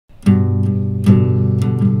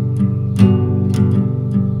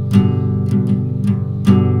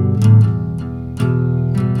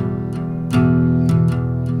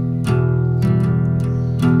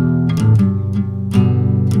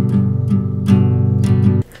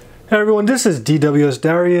Hey everyone, this is DWS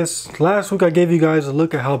Darius. Last week I gave you guys a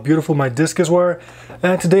look at how beautiful my discus were,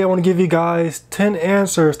 and today I want to give you guys 10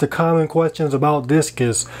 answers to common questions about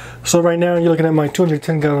discus. So right now you're looking at my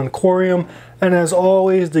 210 gallon aquarium, and as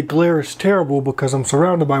always the glare is terrible because I'm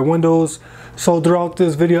surrounded by windows. So throughout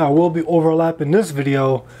this video I will be overlapping this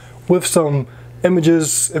video with some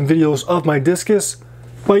images and videos of my discus.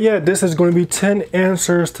 But yeah, this is going to be 10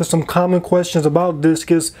 answers to some common questions about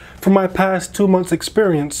discus from my past 2 months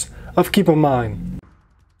experience of Keep in Mind.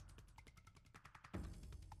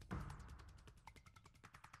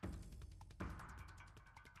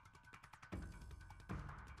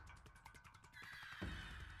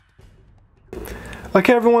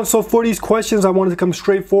 Okay everyone, so for these questions I wanted to come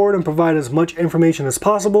straight forward and provide as much information as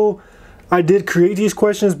possible. I did create these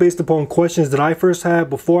questions based upon questions that I first had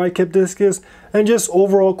before I kept discus, and just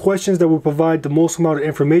overall questions that will provide the most amount of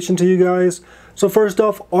information to you guys. So first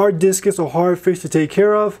off, are discus a hard fish to take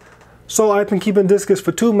care of? So I've been keeping discus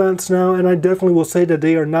for 2 months now, and I definitely will say that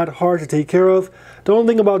they are not hard to take care of. The only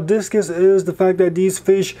thing about discus is the fact that these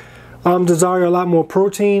fish desire a lot more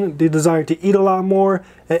protein. They desire to eat a lot more,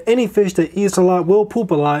 and any fish that eats a lot will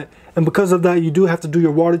poop a lot, and because of that you do have to do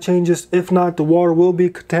your water changes. If not, the water will be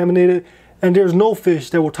contaminated, and there's no fish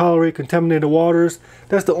that will tolerate contaminated waters.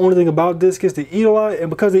 That's the only thing about discus. They eat a lot, and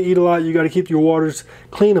because they eat a lot you got to keep your waters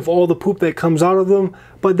clean of all the poop that comes out of them.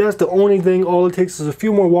 But that's the only thing. All it takes is a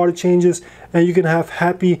few more water changes and you can have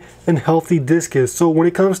happy and healthy discus. So when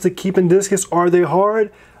it comes to keeping discus, are they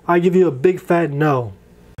hard? I give you a big fat no.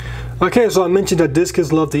 Okay, so I mentioned that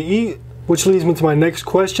discus love to eat, which leads me to my next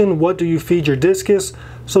question. What do you feed your discus?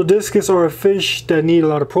 So discus are a fish that need a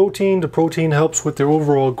lot of protein. The protein helps with their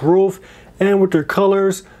overall growth and with their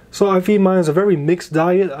colors. So I feed mine a very mixed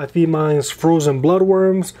diet. I feed mine frozen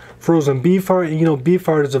bloodworms, frozen beef heart. And you know, beef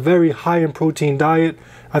heart is a very high in protein diet.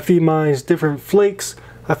 I feed mine different flakes.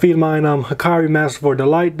 I feed mine Hikari Master for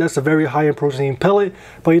Delight. That's a very high in protein pellet.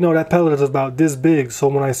 But you know, that pellet is about this big. So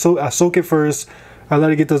when I soak it first, I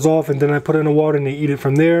let it get this off, and then I put it in the water and they eat it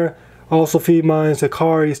from there. I also feed mine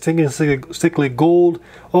Hikari Stinking Cichlid Gold.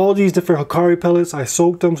 All these different Hikari pellets, I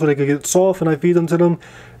soak them so they can get soft, and I feed them to them.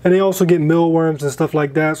 And they also get mealworms and stuff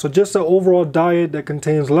like that. So just an overall diet that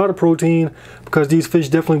contains a lot of protein, because these fish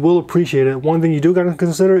definitely will appreciate it. One thing you do got to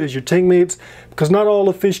consider is your tank mates, because not all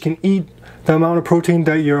the fish can eat the amount of protein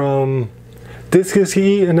that your discus can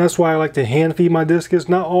eat, and that's why I like to hand feed my discus.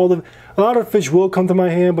 A lot of fish will come to my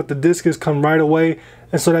hand, but the discus come right away,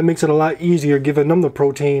 and so that makes it a lot easier giving them the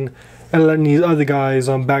protein and letting these other guys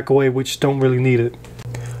back away, which don't really need it.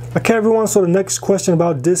 Okay everyone, so the next question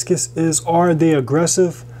about discus is, are they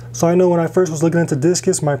aggressive? So I know when I first was looking into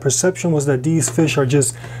discus, my perception was that these fish are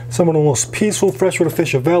just some of the most peaceful freshwater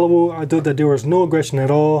fish available. I thought that there was no aggression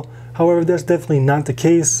at all. However, that's definitely not the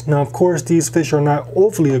case. Now of course these fish are not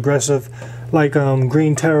overly aggressive like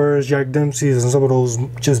green terrors, Jack Dempsey's, and some of those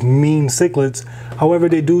just mean cichlids. However,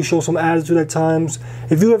 they do show some attitude at times.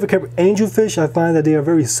 If you ever kept angelfish, I find that they are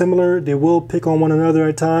very similar. They will pick on one another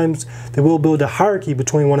at times. They will build a hierarchy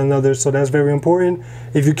between one another, so that's very important.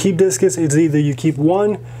 If you keep discus, it's either you keep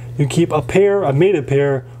one, you keep a pair, a mated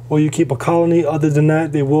pair, or you keep a colony. Other than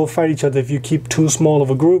that, they will fight each other if you keep too small of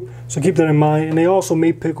a group, so keep that in mind. And they also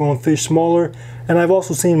may pick on fish smaller, and I've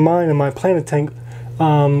also seen mine in my planet tank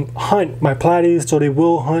hunt my platies, so they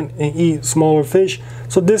will hunt and eat smaller fish.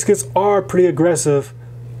 So discus are pretty aggressive.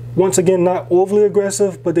 Once again, not overly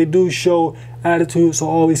aggressive, but they do show attitude, so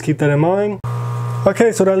always keep that in mind.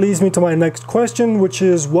 Okay, so that leads me to my next question, which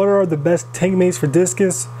is, what are the best tank mates for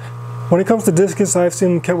discus? When it comes to discus, I've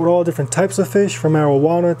seen them kept with all different types of fish, from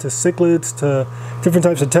arowana to cichlids to different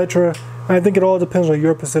types of tetra. And I think it all depends on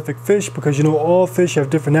your specific fish, because you know, all fish have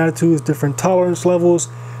different attitudes, different tolerance levels,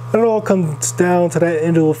 and it all comes down to that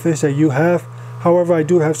individual fish that you have. However, I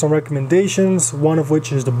do have some recommendations, one of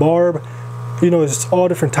which is the barb. You know, it's all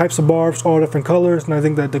different types of barbs, all different colors, and I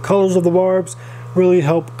think that the colors of the barbs really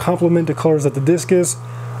help complement the colors of the discus.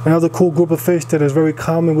 Another cool group of fish that is very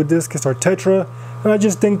common with discus are tetra, and I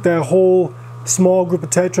just think that whole small group of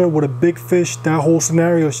tetra with a big fish, that whole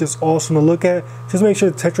scenario is just awesome to look at. Just make sure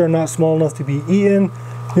the tetra are not small enough to be eaten.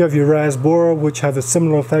 You have your rasbora, which have a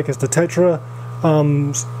similar effect as the tetra.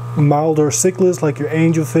 Milder cichlids like your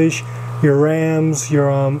angelfish, your rams, your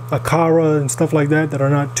akara and stuff like that that are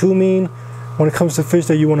not too mean. When it comes to fish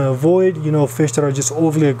that you want to avoid, you know, fish that are just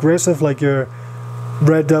overly aggressive like your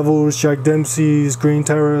red devils, Jack Dempsey's, green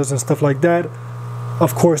terrors and stuff like that.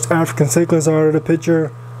 Of course, African cichlids are out of the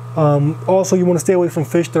picture. Also, you want to stay away from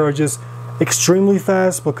fish that are just extremely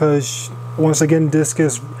fast, because once again,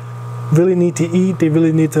 discus really need to eat. They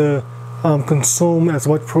really need to consume as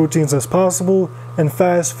much proteins as possible, and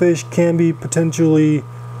fast fish can be potentially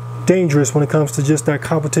dangerous when it comes to just that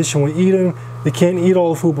competition with eating. They can't eat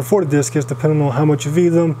all the food before the discus depending on how much you feed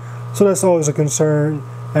them, so that's always a concern,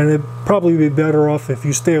 and it'd probably be better off if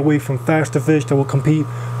you stay away from faster fish that will compete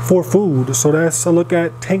for food. So that's a look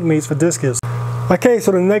at tank mates for discus. Okay,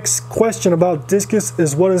 so the next question about discus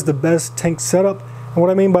is what is the best tank setup? And what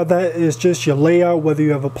I mean by that is just your layout, whether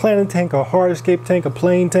you have a planted tank, a hard escape tank, a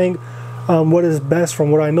plain tank, what is best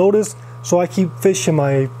from what I noticed. So I keep fish in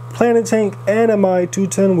my planted tank and in my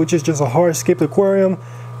 210, which is just a hard escaped aquarium.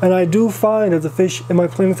 And I do find that the fish in my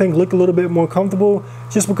planted tank look a little bit more comfortable,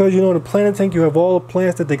 just because, you know, in the planted tank you have all the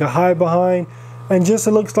plants that they can hide behind, and just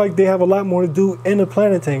it looks like they have a lot more to do in the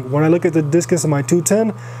planted tank. When I look at the discus in my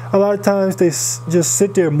 210, a lot of times they just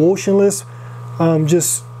sit there motionless,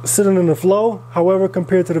 just sitting in the flow. However,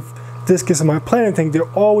 compared to the discus in my planted tank,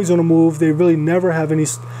 they're always on the move. They really never have any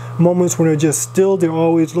moments when they're just still. They're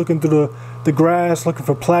always looking through the grass, looking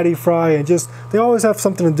for platy fry, and just they always have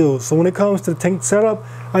something to do. So when it comes to the tank setup,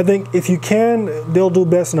 I think if you can, they'll do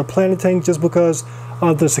best in a planted tank, just because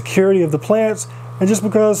of the security of the plants, and just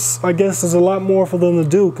because I guess there's a lot more for them to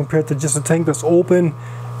do compared to just a tank that's open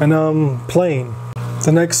and plain.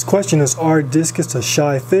 The next question is, are discus a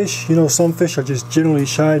shy fish? You know, some fish are just generally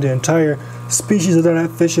shy. The entire species of that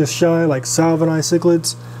fish is shy, like Salvini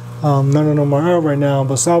cichlids. None of them are out right now,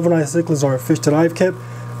 but Salvini cichlids are a fish that I've kept,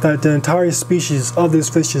 that the entire species of this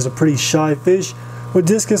fish is a pretty shy fish. With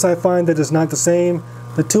discus, I find that it's not the same.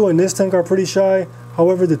 The two in this tank are pretty shy.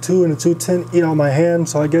 However, the two in the 210 eat out my hand,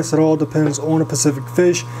 so I guess it all depends on a specific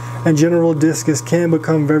fish. In general, discus can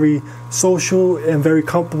become very social and very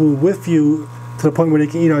comfortable with you, to the point where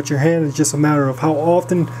they can eat out your hand. It's just a matter of how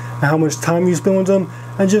often and how much time you spend with them,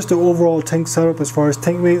 and just the overall tank setup as far as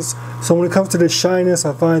tank mates. So when it comes to the shyness,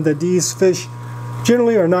 I find that these fish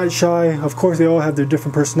generally are not shy. Of course, they all have their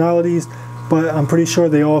different personalities, but I'm pretty sure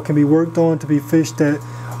they all can be worked on to be fish that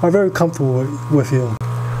are very comfortable with you.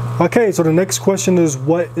 Okay, so the next question is,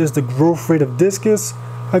 what is the growth rate of discus?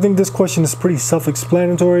 I think this question is pretty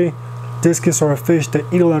self-explanatory. Discus are a fish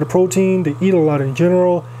that eat a lot of protein, they eat a lot in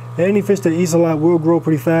general, and any fish that eats a lot will grow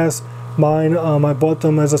pretty fast. Mine, I bought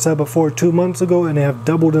them, as I said before, 2 months ago, and they have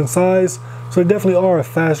doubled in size. So they definitely are a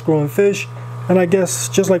fast-growing fish. And I guess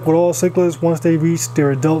just like with all cichlids, once they reach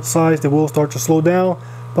their adult size, they will start to slow down.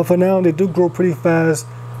 But for now, they do grow pretty fast.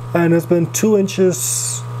 And it's been 2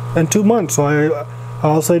 inches in 2 months. So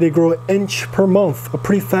I'll say they grow 1 inch per month. A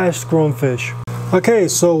pretty fast-growing fish. Okay,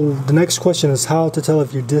 so the next question is how to tell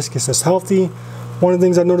if your discus is healthy. One of the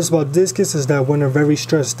things I noticed about discus is that when they're very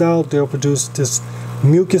stressed out, they'll produce this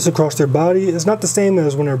mucus across their body. It's not the same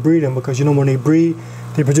as when they're breeding, because you know when they breed,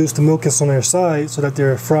 they produce the mucus on their side so that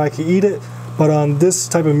their fry can eat it. But this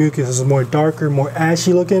type of mucus is more darker, more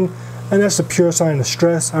ashy looking, and that's a pure sign of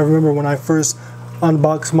stress. I remember when I first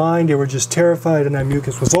unboxed mine, they were just terrified and that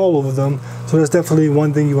mucus was all over them. So that's definitely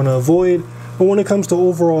one thing you want to avoid. But when it comes to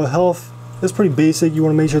overall health, it's pretty basic. You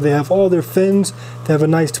want to make sure they have all their fins, they have a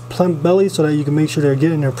nice plump belly so that you can make sure they're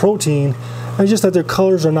getting their protein, and just that their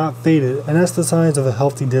colors are not faded, and that's the signs of a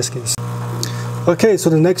healthy discus. Okay, so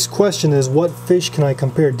the next question is, what fish can I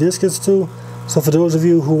compare discus to? So for those of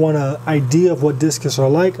you who want an idea of what discus are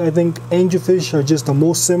like, I think angelfish are just the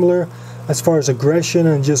most similar as far as aggression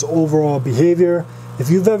and just overall behavior. If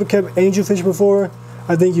you've ever kept angelfish before,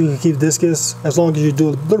 I think you can keep discus as long as you do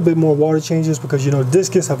a little bit more water changes, because you know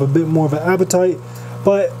discus have a bit more of an appetite.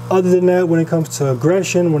 But other than that, when it comes to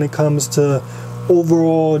aggression, when it comes to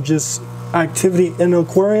overall just activity in the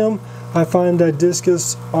aquarium, I find that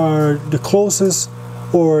discus are the closest,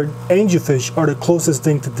 or angelfish are the closest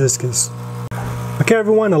thing to discus. Okay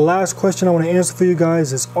everyone, the last question I want to answer for you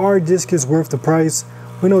guys is, are discus worth the price?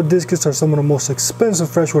 We know discus are some of the most expensive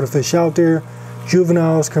freshwater fish out there.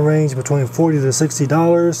 Juveniles can range between $40 to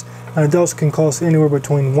 $60, and adults can cost anywhere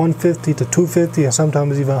between $150 to $250, and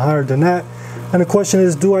sometimes even higher than that. And the question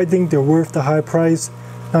is, do I think they're worth the high price?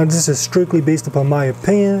 Now this is strictly based upon my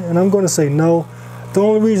opinion, and I'm going to say no. The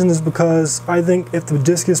only reason is because I think if the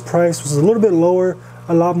discus price was a little bit lower,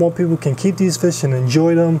 a lot more people can keep these fish and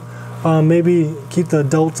enjoy them. Maybe keep the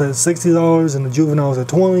adults at $60 and the juveniles at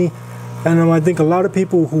 $20. And I think a lot of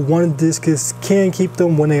people who want discus can keep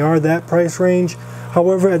them when they are that price range.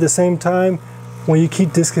 However, at the same time, when you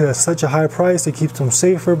keep discus at such a high price, it keeps them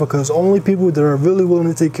safer, because only people that are really willing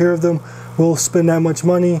to take care of them will spend that much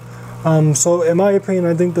money. So in my opinion,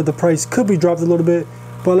 I think that the price could be dropped a little bit,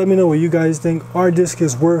 but let me know what you guys think. Are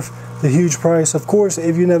discus worth the huge price? Of course,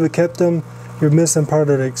 if you never kept them, you're missing part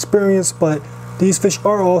of the experience, but these fish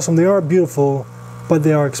are awesome. They are beautiful, but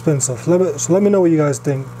they are expensive. So let me know what you guys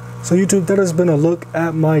think. So YouTube, that has been a look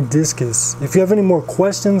at my discus. If you have any more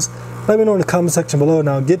questions, let me know in the comment section below and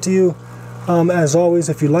I'll get to you. As always,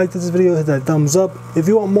 if you liked this video, hit that thumbs up. If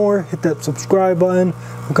you want more, hit that subscribe button,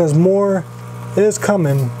 because more is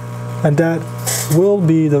coming. And that will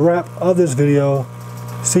be the wrap of this video.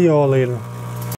 See y'all later.